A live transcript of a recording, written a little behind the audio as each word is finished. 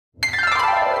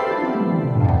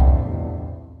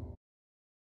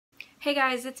Hey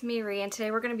guys, it's Miri, and today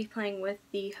we're going to be playing with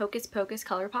the Hocus Pocus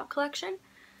Colourpop collection.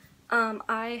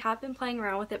 I have been playing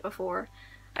around with it before.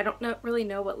 I don't really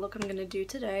know what look I'm going to do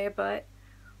today, but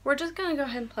we're just going to go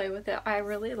ahead and play with it. I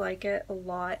really like it a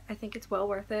lot. I think it's well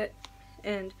worth it,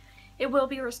 and it will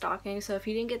be restocking, so if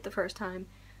you didn't get the first time,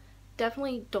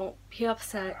 definitely don't be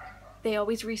upset. They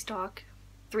always restock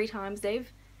 3 times.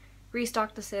 They've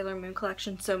restocked the Sailor Moon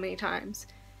collection so many times,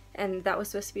 and that was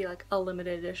supposed to be like a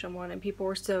limited edition one, and people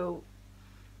were so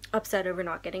upset over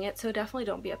not getting it, so definitely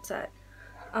don't be upset.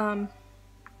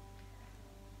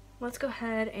 Let's go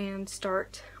ahead and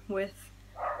start with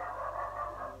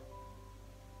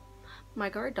my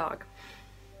guard dog.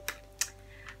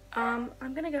 I'm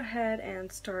gonna go ahead and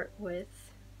start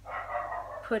with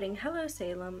putting Hello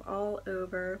Salem all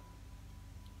over.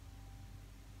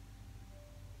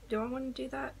 Do I want to do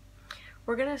that?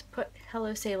 We're gonna put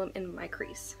Hello Salem in my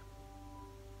crease.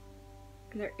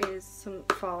 And there is some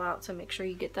fallout, so make sure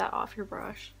you get that off your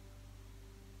brush.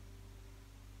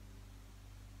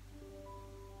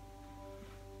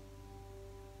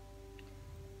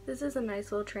 This is a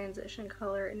nice little transition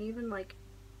color, and even like,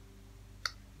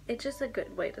 it's just a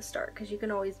good way to start because you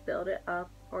can always build it up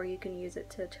or you can use it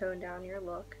to tone down your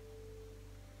look.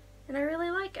 And I really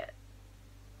like it.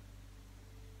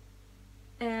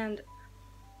 And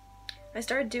I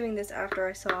started doing this after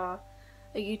I saw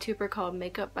a YouTuber called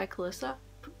Makeup by Calissa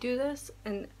do this,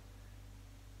 and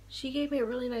she gave me a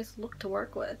really nice look to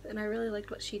work with, and I really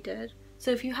liked what she did.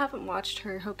 So if you haven't watched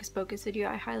her Hocus Pocus video,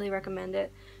 I highly recommend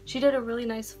it. She did a really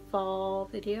nice fall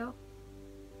video,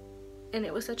 and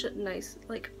it was such a nice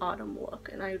like autumn look,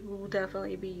 and I will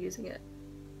definitely be using it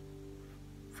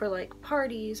for like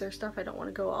parties or stuff I don't want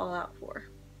to go all out for.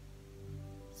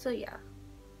 So yeah,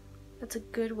 that's a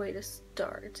good way to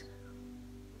start.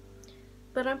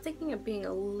 But I'm thinking of being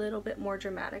a little bit more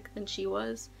dramatic than she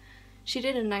was. She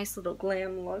did a nice little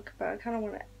glam look, but I kind of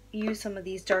want to use some of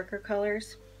these darker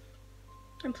colors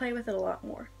and play with it a lot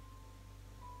more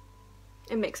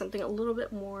and make something a little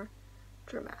bit more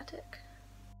dramatic.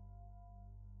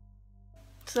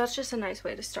 So that's just a nice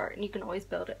way to start, and you can always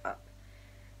build it up.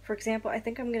 For example, I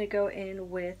think I'm going to go in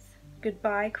with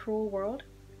Goodbye Cruel World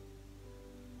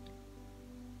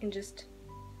and just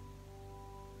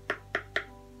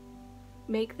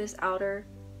make this outer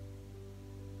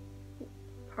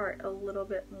part a little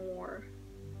bit more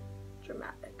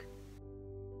dramatic.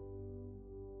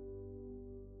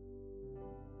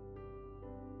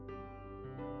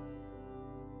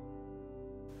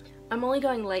 I'm only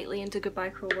going lightly into Goodbye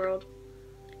Cruel World.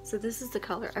 So this is the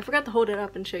color. I forgot to hold it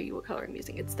up and show you what color I'm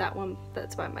using. It's that one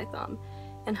that's by my thumb.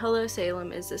 And Hello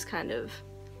Salem is this kind of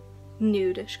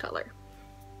nude-ish color.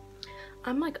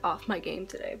 I'm like off my game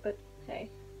today, but hey.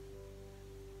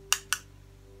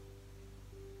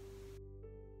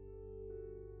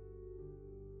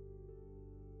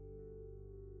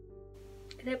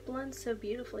 And it blends so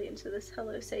beautifully into this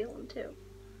Hello Salem too.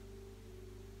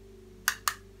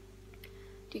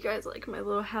 Do you guys like my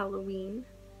little Halloween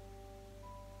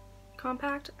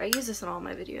compact? I use this in all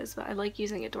my videos, but I like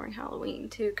using it during Halloween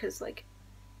too, because like,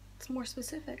 it's more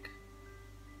specific.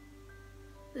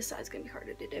 This side's gonna be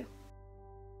harder to do.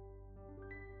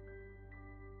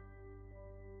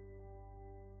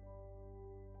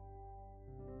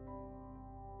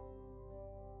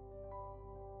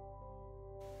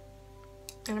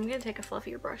 And I'm going to take a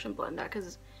fluffier brush and blend that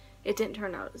because it didn't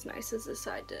turn out as nice as this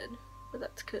side did. But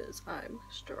that's because I'm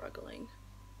struggling.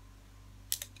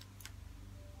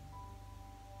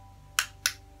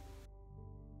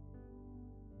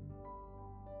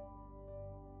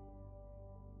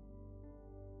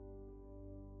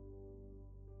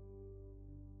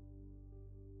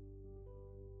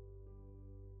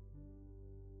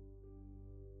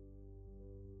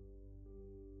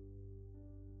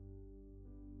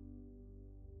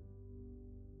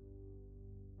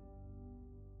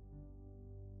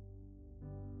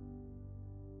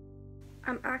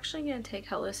 I'm actually going to take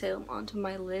Hello Salem onto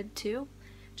my lid too,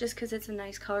 just because it's a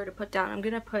nice color to put down. I'm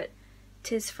going to put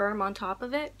Tis Firm on top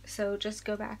of it, so just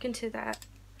go back into that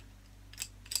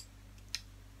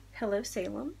Hello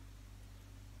Salem,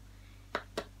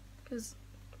 because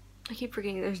I keep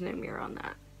forgetting there's no mirror on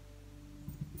that.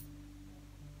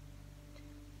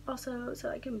 Also, so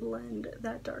I can blend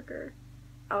that darker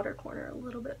outer corner a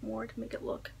little bit more to make it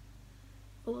look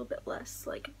a little bit less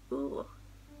like, ooh.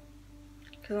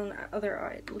 Because on that other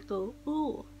eye, it looked a little,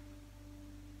 ooh.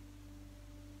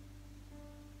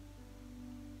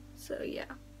 So yeah.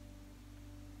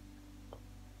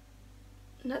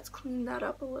 Let's clean that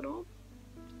up a little.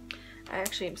 I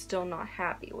actually am still not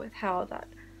happy with how that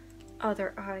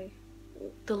other eye,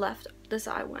 this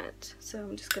eye went. So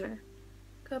I'm just gonna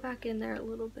go back in there a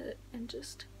little bit and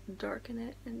just darken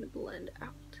it and blend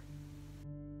out.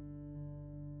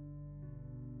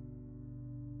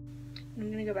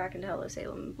 I'm gonna go back into Hello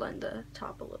Salem and blend the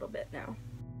top a little bit now.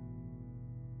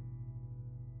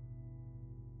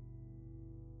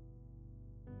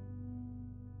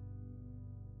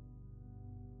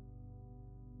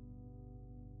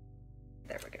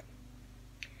 There we go.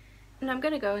 And I'm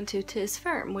gonna go into Tis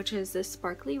Firm, which is this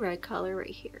sparkly red color right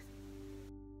here.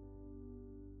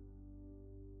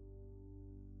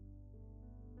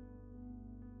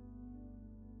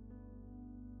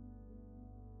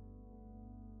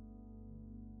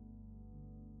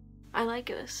 I like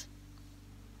this.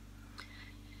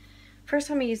 First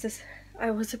time I used this,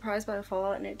 I was surprised by the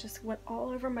fallout, and it just went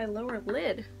all over my lower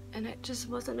lid, and it just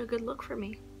wasn't a good look for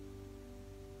me.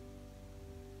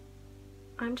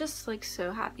 I'm just like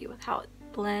so happy with how it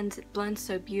blends. It blends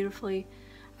so beautifully.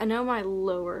 I know my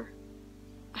lower,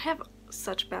 I have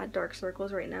such bad dark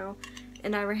circles right now,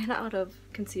 and I ran out of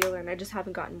concealer and I just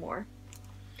haven't gotten more.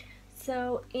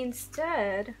 So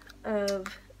instead of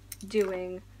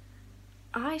doing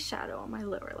eyeshadow on my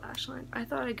lower lash line, I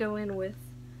thought I'd go in with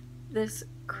this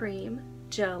cream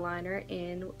gel liner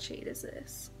in, what shade is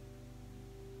this?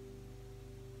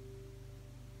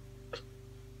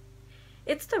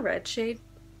 It's the red shade.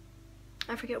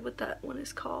 I forget what that one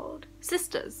is called.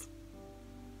 Sisters.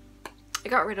 I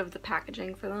got rid of the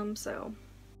packaging for them, so.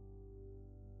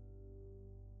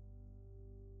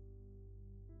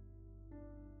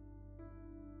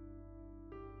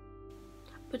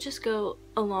 But just go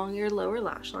along your lower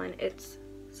lash line. It's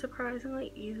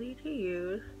surprisingly easy to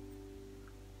use.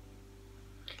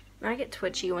 And I get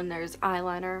twitchy when there's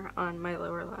eyeliner on my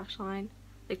lower lash line.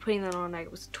 Like putting that on, I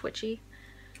was twitchy.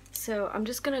 So I'm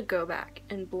just gonna go back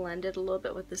and blend it a little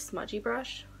bit with this smudgy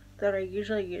brush that I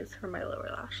usually use for my lower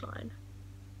lash line.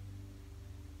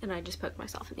 And I just poked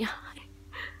myself in the eye.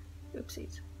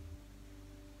 Oopsies.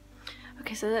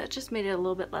 Okay, so that just made it a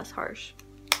little bit less harsh.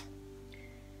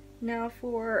 Now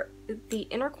for the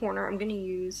inner corner, I'm gonna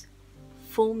use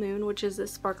Full Moon, which is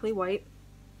this sparkly white.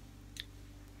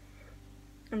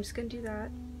 I'm just gonna do that.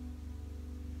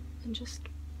 And just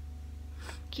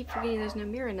keep forgetting there's no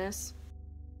mirror in this.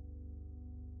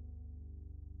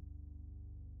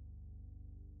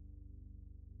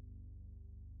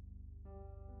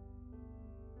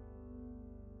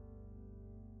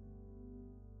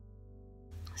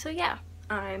 So yeah,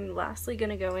 I'm lastly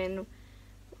gonna go in,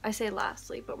 I say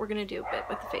lastly, but we're gonna do a bit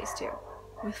with the face too,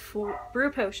 with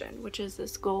Brew Potion, which is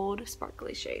this gold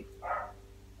sparkly shade.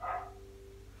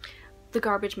 The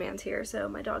garbage man's here, so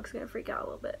my dog's gonna freak out a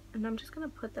little bit, and I'm just gonna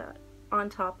put that on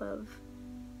top of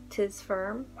Tis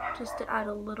Firm, just to add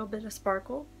a little bit of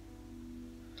sparkle.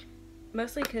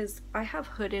 Mostly because I have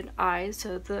hooded eyes,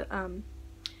 so the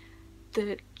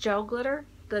gel glitter,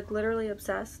 the Glitterly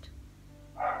Obsessed,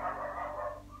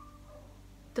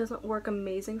 doesn't work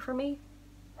amazing for me.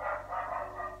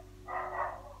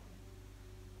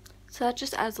 So that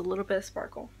just adds a little bit of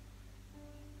sparkle.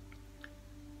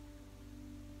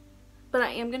 But I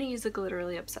am going to use the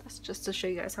Glitterly Obsessed just to show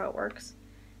you guys how it works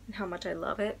and how much I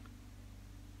love it.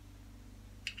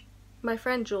 My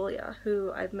friend Julia,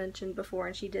 who I've mentioned before,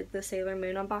 and she did the Sailor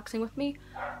Moon unboxing with me,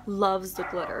 loves the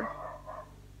glitter.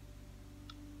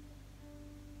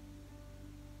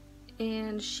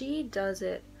 And she does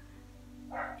it,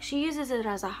 she uses it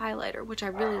as a highlighter, which I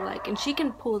really like, and she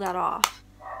can pull that off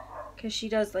because she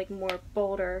does like more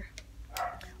bolder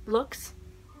looks.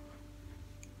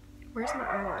 Where's my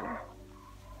eyeliner?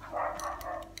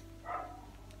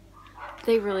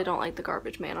 They really don't like the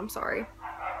garbage man, I'm sorry.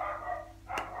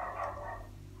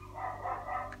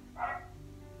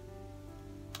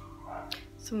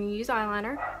 So I'm gonna use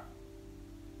eyeliner.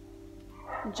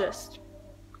 Just,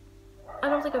 I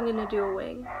don't think I'm gonna do a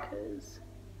wing because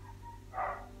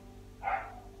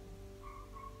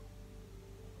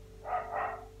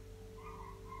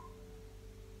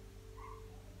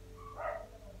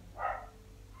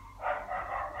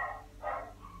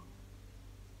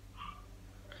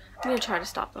I'm gonna try to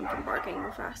stop them from barking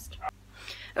real fast.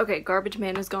 Okay, garbage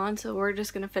man is gone, so we're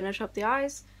just gonna finish up the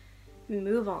eyes and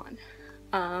move on.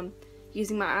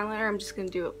 Using my eyeliner, I'm just gonna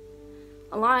do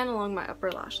a line along my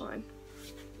upper lash line.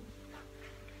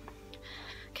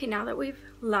 Okay, now that we've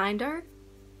lined our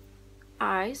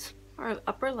eyes, our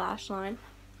upper lash line,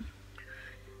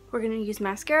 we're gonna use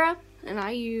mascara, and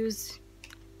I use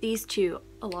these two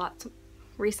a lot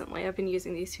recently. I've been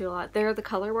using these two a lot. They're the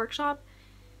Color Workshop,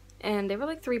 and they were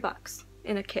like $3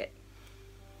 in a kit.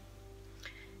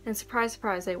 And surprise,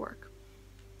 surprise, they work.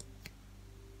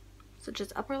 So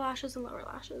just upper lashes and lower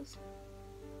lashes.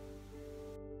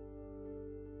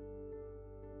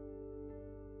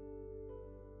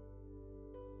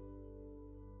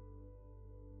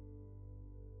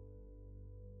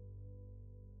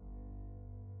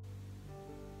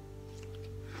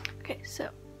 Okay, so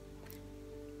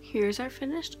here's our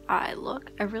finished eye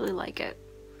look. I really like it.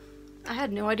 I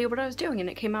had no idea what I was doing and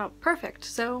it came out perfect.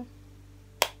 So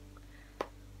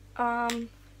I'm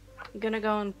gonna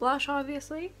go in blush,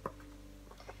 obviously,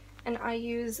 and I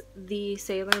use the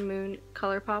Sailor Moon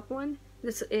Colourpop one.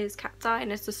 This is Cat's Eye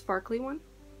and it's the sparkly one.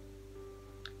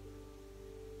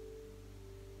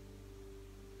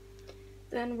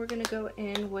 Then we're gonna go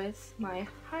in with my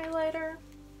highlighter.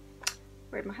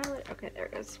 Where'd my highlight? Okay, there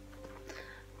it is.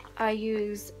 I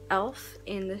use e.l.f.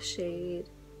 in the shade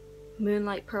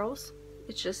Moonlight Pearls.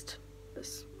 It's just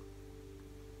this.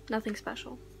 Nothing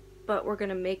special. But we're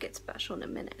gonna make it special in a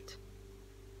minute.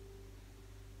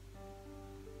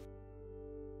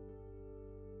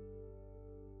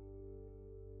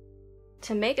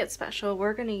 To make it special,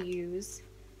 we're gonna use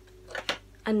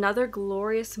Another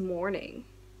Glorious Morning,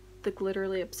 the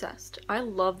Glitterly Obsessed. I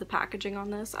love the packaging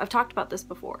on this. I've talked about this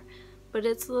before, but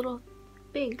it's little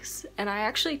binks, and I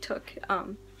actually took, I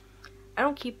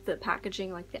don't keep the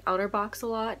packaging, like the outer box, a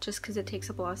lot, just because it takes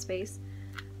up a lot of space,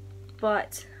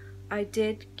 but I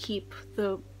did keep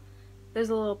there's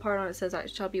a little part on it that says I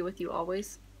shall be with you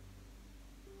always,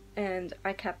 and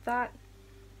I kept that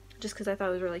just because I thought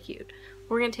it was really cute.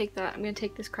 We're gonna take that. I'm gonna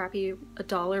take this crappy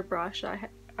 $1 brush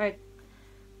I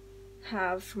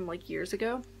have from like years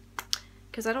ago,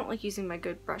 because I don't like using my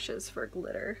good brushes for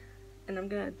glitter, and I'm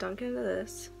gonna dunk into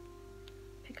this,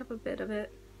 pick up a bit of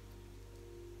it.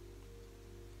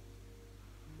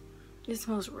 It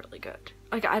smells really good.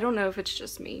 Like, I don't know if it's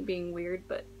just me being weird,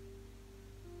 but,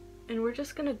 and we're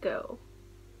just gonna go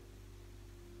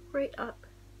right up,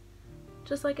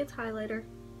 just like it's highlighter.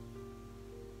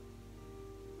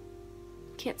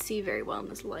 Can't see very well in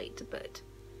this light, but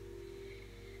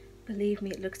believe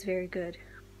me, it looks very good.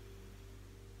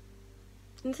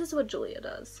 And this is what Julia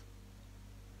does.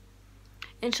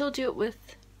 And she'll do it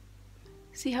with,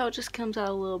 see how it just comes out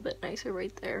a little bit nicer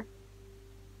right there.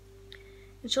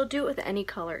 And she'll do it with any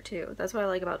color too. That's what I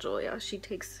like about Julia. She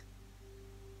takes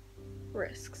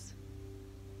risks.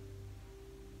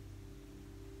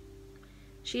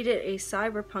 She did a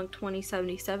Cyberpunk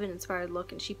 2077 inspired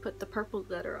look and she put the purple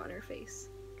glitter on her face.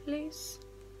 Please.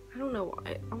 I don't know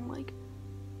why. I'm like...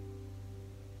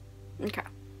 Okay.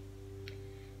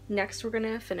 Next we're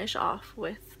gonna finish off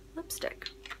with lipstick.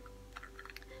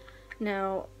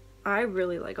 Now, I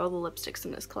really like all the lipsticks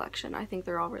in this collection. I think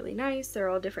they're all really nice. They're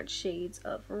all different shades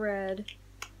of red,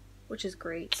 which is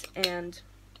great. And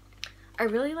I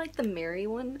really like the Mary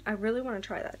one. I really want to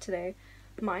try that today.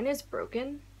 Mine is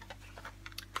broken.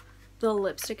 The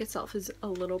lipstick itself is a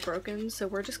little broken, so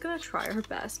we're just going to try our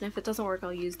best. And if it doesn't work,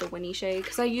 I'll use the Winnie shade,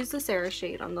 because I used the Sarah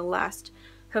shade on the last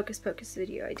Hocus Pocus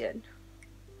video I did.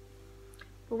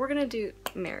 But we're going to do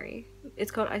Mary.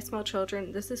 It's called I Smell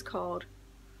Children. This is called...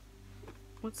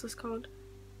 What's this called?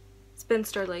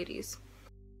 Spinster Ladies.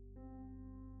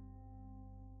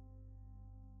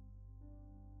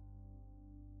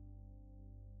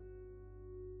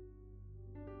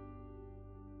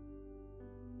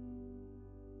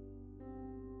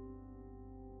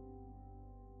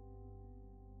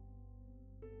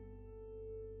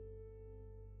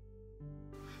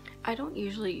 I don't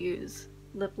usually use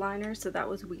lip liner, so that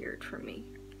was weird for me.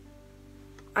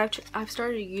 I've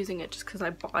started using it just because I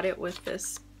bought it with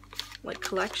this like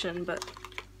collection, but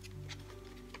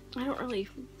I don't really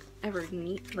ever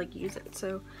use it,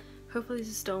 so hopefully this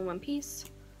is still in one piece.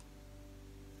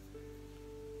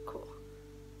 Cool.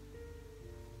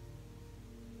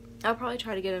 I'll probably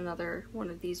try to get another one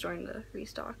of these during the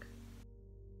restock.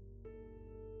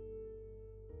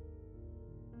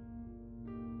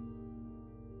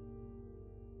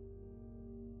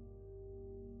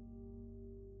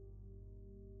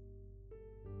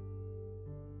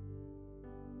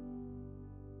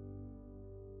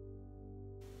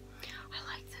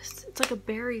 I like this. It's like a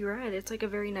berry red. It's like a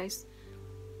very nice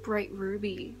bright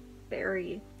ruby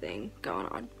berry thing going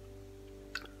on.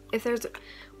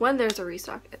 When there's a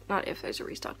restock, not if there's a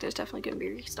restock, there's definitely going to be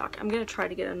a restock. I'm going to try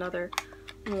to get another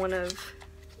one of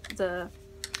the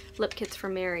lip kits for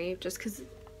Mary, just because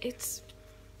it's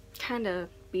kind of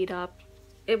beat up.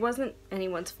 It wasn't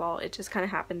anyone's fault. It just kind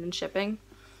of happened in shipping.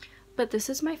 But this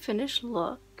is my finished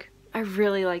look. I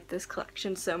really like this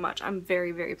collection so much. I'm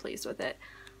very, very pleased with it.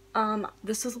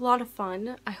 This was a lot of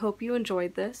fun. I hope you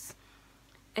enjoyed this.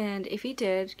 And if you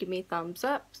did, give me a thumbs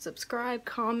up, subscribe,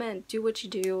 comment, do what you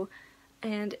do.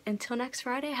 And until next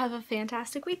Friday, have a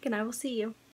fantastic week and I will see you.